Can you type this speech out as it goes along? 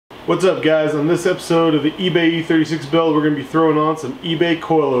What's up, guys? On this episode of the eBay E36 build, we're going to be throwing on some eBay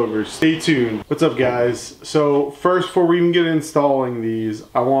coilovers. Stay tuned. What's up, guys? So first, before we even get installing these,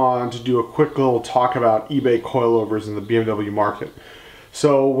 I want to do a quick little talk about eBay coilovers in the BMW market.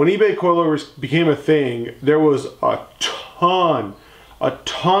 So when eBay coilovers became a thing, there was a ton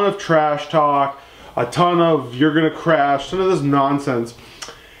of trash talk, a ton of you're going to crash, ton of this nonsense.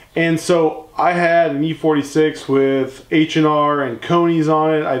 And so I had an E46 with H&R and conies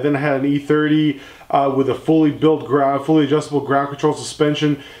on it. I then had an E30 with a fully built fully adjustable ground control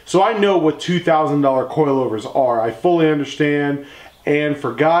suspension. So I know what $2,000 coilovers are. I fully understand. And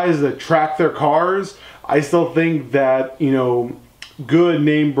for guys that track their cars, I still think that, you know, good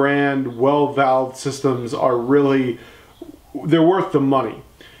name brand, well-valved systems are really, they're worth the money.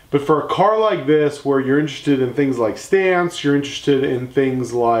 But for a car like this, where you're interested in things like stance, you're interested in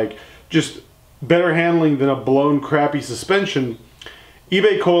things like just better handling than a blown crappy suspension,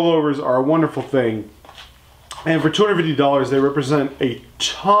 eBay coilovers are a wonderful thing. And for $250, they represent a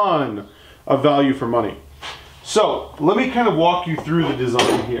ton of value for money. So let me kind of walk you through the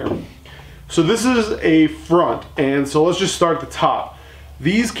design here. So this is a front, and so let's just start at the top.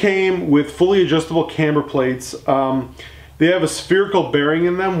 These came with fully adjustable camber plates. They have a spherical bearing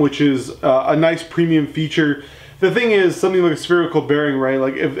in them, which is a nice premium feature. The thing is, something like a spherical bearing, right?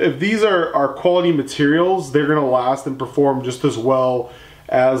 Like if these are quality materials, they're gonna last and perform just as well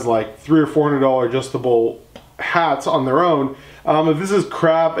as like $300 or $400 adjustable hats on their own. If this is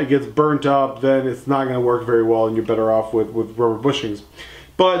crap, it gets burnt up, then it's not gonna work very well and you're better off with rubber bushings.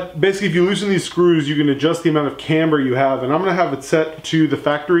 But basically, if you loosen these screws, you can adjust the amount of camber you have, and I'm gonna have it set to the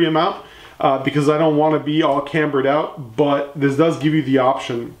factory amount. Because I don't want to be all cambered out, but this does give you the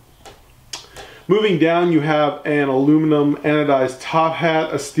option. Moving down, you have an aluminum anodized top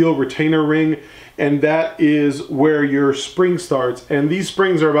hat, a steel retainer ring, and that is where your spring starts. And these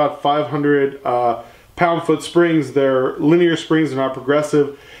springs are about 500 pound-foot springs. They're linear springs, they're not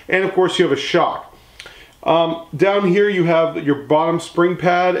progressive. And of course, you have a shock. Down here, you have your bottom spring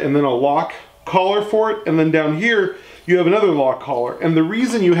pad and then a lock collar for it. And then down here, you have another lock collar. And the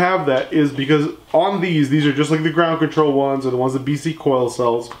reason you have that is because on these are just like the ground control ones or the ones that BC Coil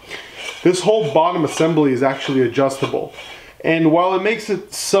sells. This whole bottom assembly is actually adjustable. And while it makes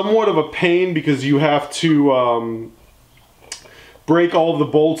it somewhat of a pain because you have to break all of the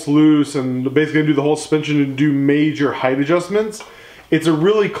bolts loose and basically do the whole suspension and do major height adjustments, it's a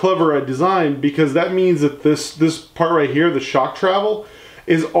really clever design because that means that this part right here, the shock travel,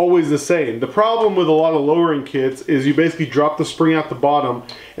 is always the same. The problem with a lot of lowering kits is you basically drop the spring out the bottom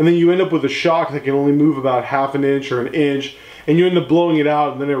and then you end up with a shock that can only move about half an inch or an inch, and you end up blowing it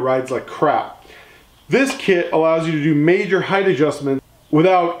out and then it rides like crap. This kit allows you to do major height adjustments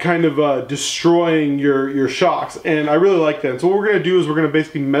without kind of destroying your shocks, and I really like that. So what we're going to do is we're going to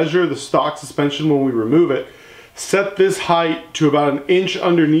basically measure the stock suspension when we remove it, set this height to about an inch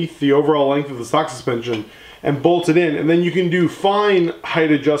underneath the overall length of the stock suspension, and bolt it in, and then you can do fine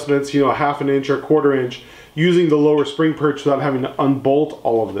height adjustments, you know, half an inch or a quarter inch, using the lower spring perch without having to unbolt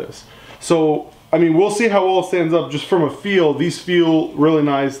all of this. So, I mean, we'll see how well it stands up just from a feel. These feel really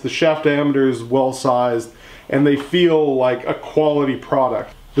nice, the shaft diameter is well sized, and they feel like a quality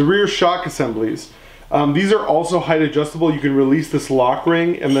product. The rear shock assemblies, these are also height adjustable. You can release this lock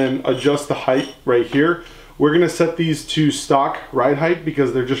ring and then adjust the height right here. We're gonna set these to stock ride height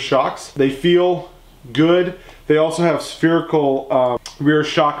because they're just shocks. They feel good. They also have spherical rear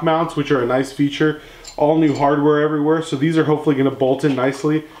shock mounts, which are a nice feature. All new hardware everywhere, so these are hopefully going to bolt in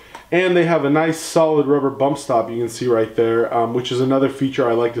nicely. And they have a nice solid rubber bump stop you can see right there, which is another feature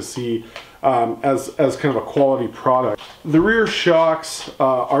I like to see as kind of a quality product. The rear shocks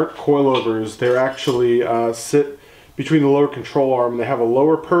aren't coilovers. They're actually sit between the lower control arm. They have a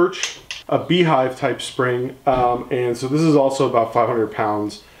lower perch, a beehive type spring, and so this is also about 500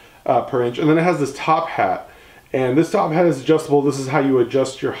 pounds per inch. And then it has this top hat, and this top hat is adjustable. This is how you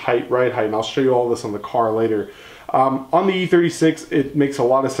adjust your height, ride height, and I'll show you all this on the car later. On the E36, it makes a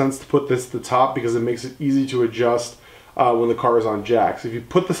lot of sense to put this at the top because it makes it easy to adjust when the car is on jacks. If you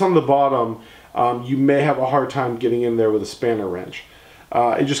put this on the bottom, you may have a hard time getting in there with a spanner wrench.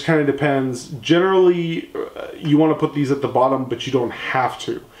 It just kind of depends. Generally, you want to put these at the bottom, but you don't have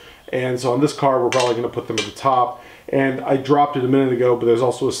to. And so on this car, we're probably going to put them at the top. And I dropped it a minute ago, but there's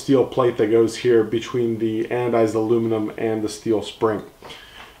also a steel plate that goes here between the anodized aluminum and the steel spring.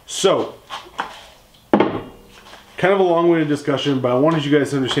 So, kind of a long-winded discussion, but I wanted you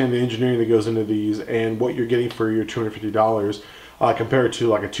guys to understand the engineering that goes into these and what you're getting for your $250 compared to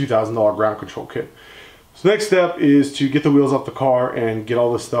like a $2,000 ground control kit. So the next step is to get the wheels off the car and get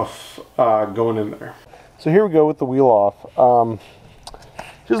all this stuff going in there. So here we go with the wheel off.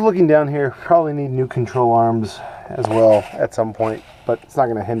 just looking down here, probably need new control arms as well at some point, but it's not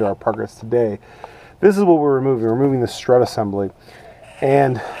going to hinder our progress today. This is what we're removing. We're removing the strut assembly.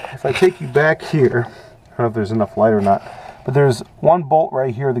 And if I take you back here, I don't know if there's enough light or not, but there's one bolt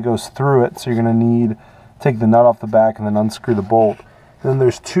right here that goes through it, so you're going to need to take the nut off the back and then unscrew the bolt. And then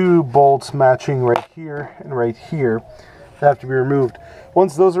there's two bolts matching right here and right here that have to be removed.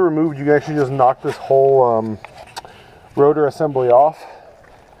 Once those are removed, you can actually just knock this whole rotor assembly off,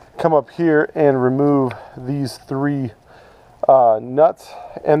 come up here and remove these three nuts,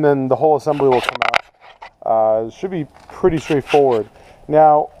 and then the whole assembly will come out. It should be pretty straightforward.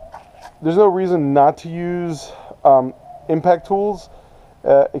 Now, there's no reason not to use impact tools,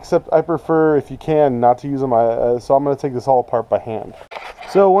 except I prefer, if you can, not to use them. So I'm going to take this all apart by hand.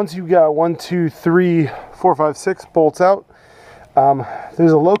 So once you've got 1, 2, 3, 4, 5, 6 bolts out,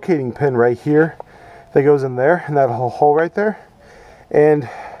 there's a locating pin right here that goes in there, in that whole hole right there. And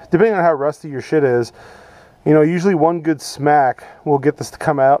depending on how rusty your shit is, you know, usually one good smack will get this to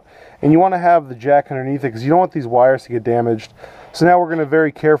come out, and you want to have the jack underneath it because you don't want these wires to get damaged. So now we're going to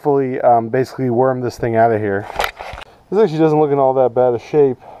very carefully basically worm this thing out of here. This actually doesn't look in all that bad a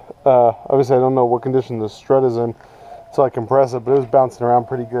shape. Obviously I don't know what condition the strut is in until I compress it, but it was bouncing around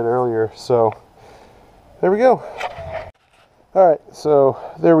pretty good earlier. So there we go. Alright, so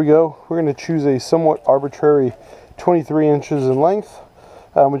there we go. We're going to choose a somewhat arbitrary 23 inches in length,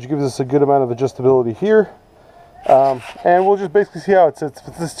 which gives us a good amount of adjustability here. And we'll just basically see how it sits.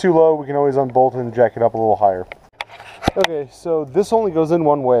 If it's too low, we can always unbolt it and jack it up a little higher. Okay, so this only goes in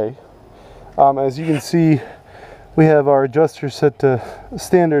one way. As you can see, we have our adjuster set to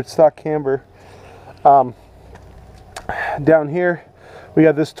standard stock camber. Down here, we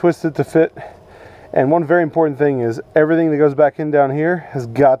got this twisted to fit. And one very important thing is everything that goes back in down here has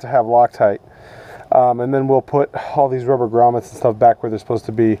got to have Loctite. And then we'll put all these rubber grommets and stuff back where they're supposed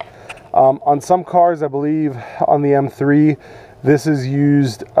to be. On some cars, I believe on the M3, this is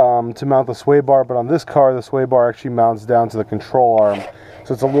used to mount the sway bar, but on this car, the sway bar actually mounts down to the control arm.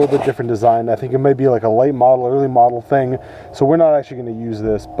 So it's a little bit different design. I think it may be like a late model, early model thing. So we're not actually going to use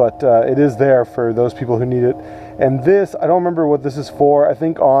this, but it is there for those people who need it. And this, I don't remember what this is for. I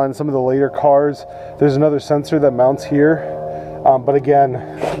think on some of the later cars, there's another sensor that mounts here. But again,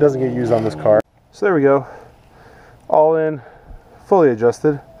 it doesn't get used on this car. So there we go. All in, fully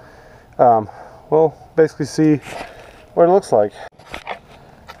adjusted. We'll basically see what it looks like.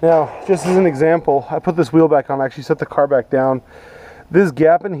 Now, just as an example, I put this wheel back on, I actually set the car back down. This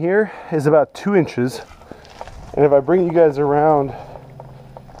gap in here is about 2 inches. And if I bring you guys around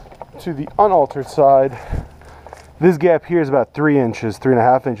to the unaltered side, this gap here is about 3 inches,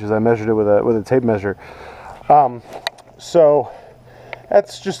 3.5 inches. I measured it with a tape measure. So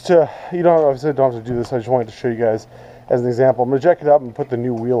that's just to, you know, obviously I don't have to do this, I just wanted to show you guys as an example. I'm going to jack it up and put the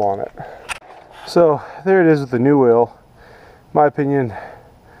new wheel on it. So there it is with the new wheel. In my opinion,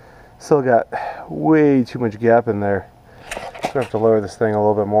 still got way too much gap in there. I'm going to have to lower this thing a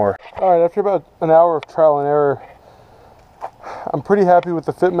little bit more. Alright, after about an hour of trial and error, I'm pretty happy with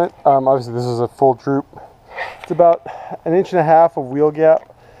the fitment. Obviously this is a full droop. It's about 1.5 inches of wheel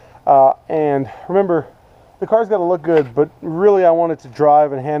gap. And remember, the car's got to look good, but really I want it to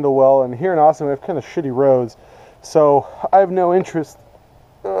drive and handle well. And here in Austin we have kind of shitty roads. So I have no interest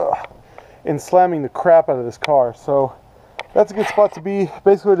in slamming the crap out of this car. So that's a good spot to be.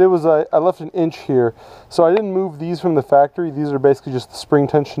 Basically what I did was I left 1 inch here. So I didn't move these from the factory. These are basically just the spring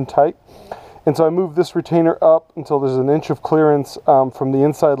tension tight. And so I moved this retainer up until there's 1 inch of clearance from the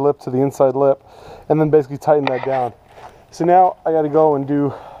inside lip to the inside lip, and then basically tighten that down. So now I got to go and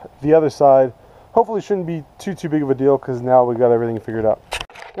do the other side. Hopefully it shouldn't be too big of a deal because now we got everything figured out.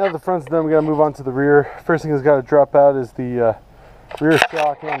 Now that the front's done, we got to move on to the rear. First thing that's got to drop out is the rear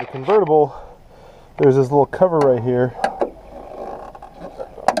shock. And on the convertible, there's this little cover right here.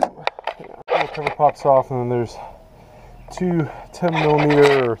 The cover pops off, and then there's two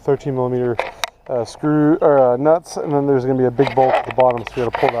 10mm or 13mm screw or nuts, and then there's going to be a big bolt at the bottom, so you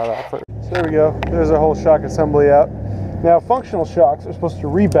got to pull that out. So there we go. There's our whole shock assembly out. Now, functional shocks are supposed to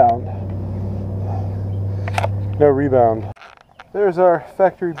rebound. No rebound. There's our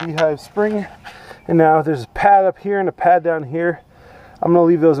factory beehive spring, and now there's a pad up here and a pad down here. I'm going to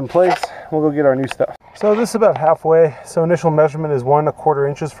leave those in place. We'll go get our new stuff. So this is about halfway. So initial measurement is 1.25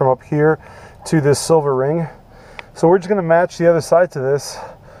 inches from up here to this silver ring. So we're just going to match the other side to this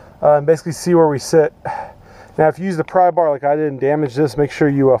and basically see where we sit. Now if you use the pry bar like I did and damage this, make sure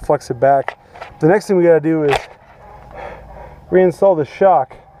you flex it back. The next thing we got to do is reinstall the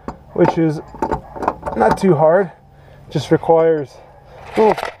shock, which is not too hard, just requires a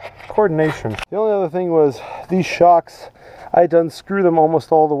little coordination. The only other thing was these shocks, I had to unscrew them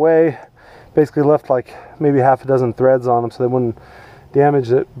almost all the way. Basically left like maybe half a dozen threads on them so they wouldn't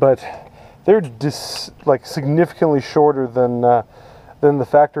damage it, but they're like significantly shorter than the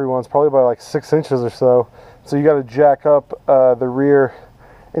factory ones, probably by like 6 inches or so. So you got to jack up the rear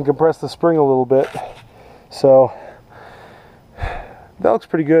and compress the spring a little bit. So that looks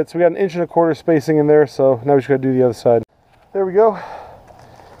pretty good. So we got 1.25 inch spacing in there, so now we just got to do the other side. There we go.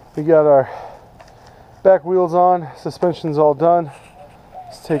 We got our back wheels on, suspension's all done.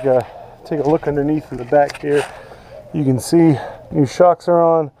 Let's take a look underneath in the back here. You can see new shocks are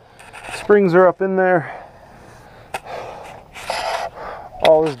on, springs are up in there.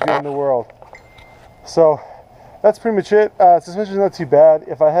 All is good in the world. So that's pretty much it. Suspension's not too bad.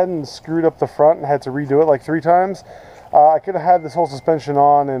 If I hadn't screwed up the front and had to redo it like 3 times, I could have had this whole suspension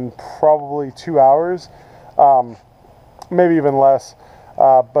on in probably 2 hours, maybe even less.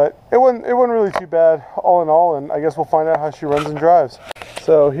 But it wasn't really too bad all in all, and I guess we'll find out how she runs and drives.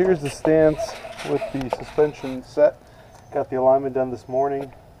 So here's the stance with the suspension set. Got the alignment done this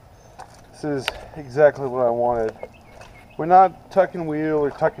morning. This is exactly what I wanted. We're not tucking wheel or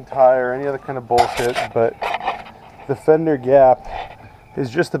tucking tire or any other kind of bullshit, but the fender gap is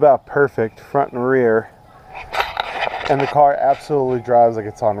just about perfect, front and rear, and the car absolutely drives like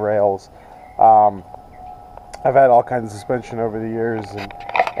it's on rails. I've had all kinds of suspension over the years,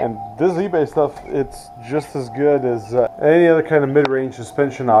 and this eBay stuff, it's just as good as any other kind of mid-range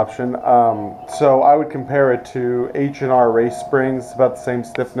suspension option. So I would compare it to H&R race springs. It's about the same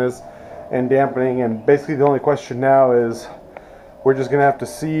stiffness and dampening, and basically the only question now is we're just gonna have to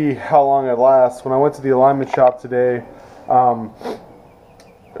see how long it lasts. When I went to the alignment shop today,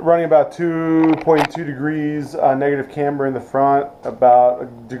 running about 2.2 degrees negative camber in the front, about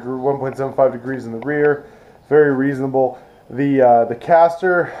 1.75 degrees in the rear. Very reasonable. The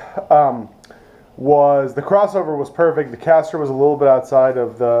caster the crossover was perfect. The caster was a little bit outside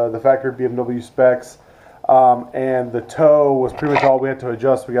of the factory BMW specs, and the toe was pretty much all we had to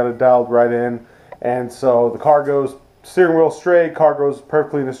adjust. We got it dialed right in, and so the car goes steering wheel straight, car goes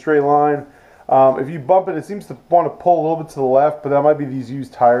perfectly in a straight line. If you bump it, it seems to want to pull a little bit to the left, but that might be these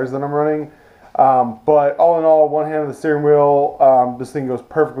used tires that I'm running. But all in all, one hand on the steering wheel, this thing goes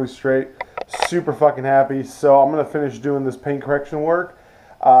perfectly straight. Super fucking happy. So I'm going to finish doing this paint correction work,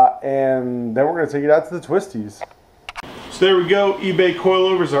 and then we're going to take it out to the twisties. So there we go. eBay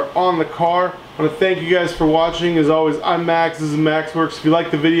coilovers are on the car. I want to thank you guys for watching. As always, I'm Max. This is MaksWerks. If you like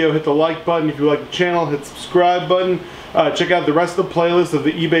the video, hit the like button. If you like the channel, hit the subscribe button. Check out the rest of the playlist of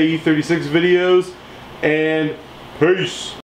the eBay E36 videos. And peace.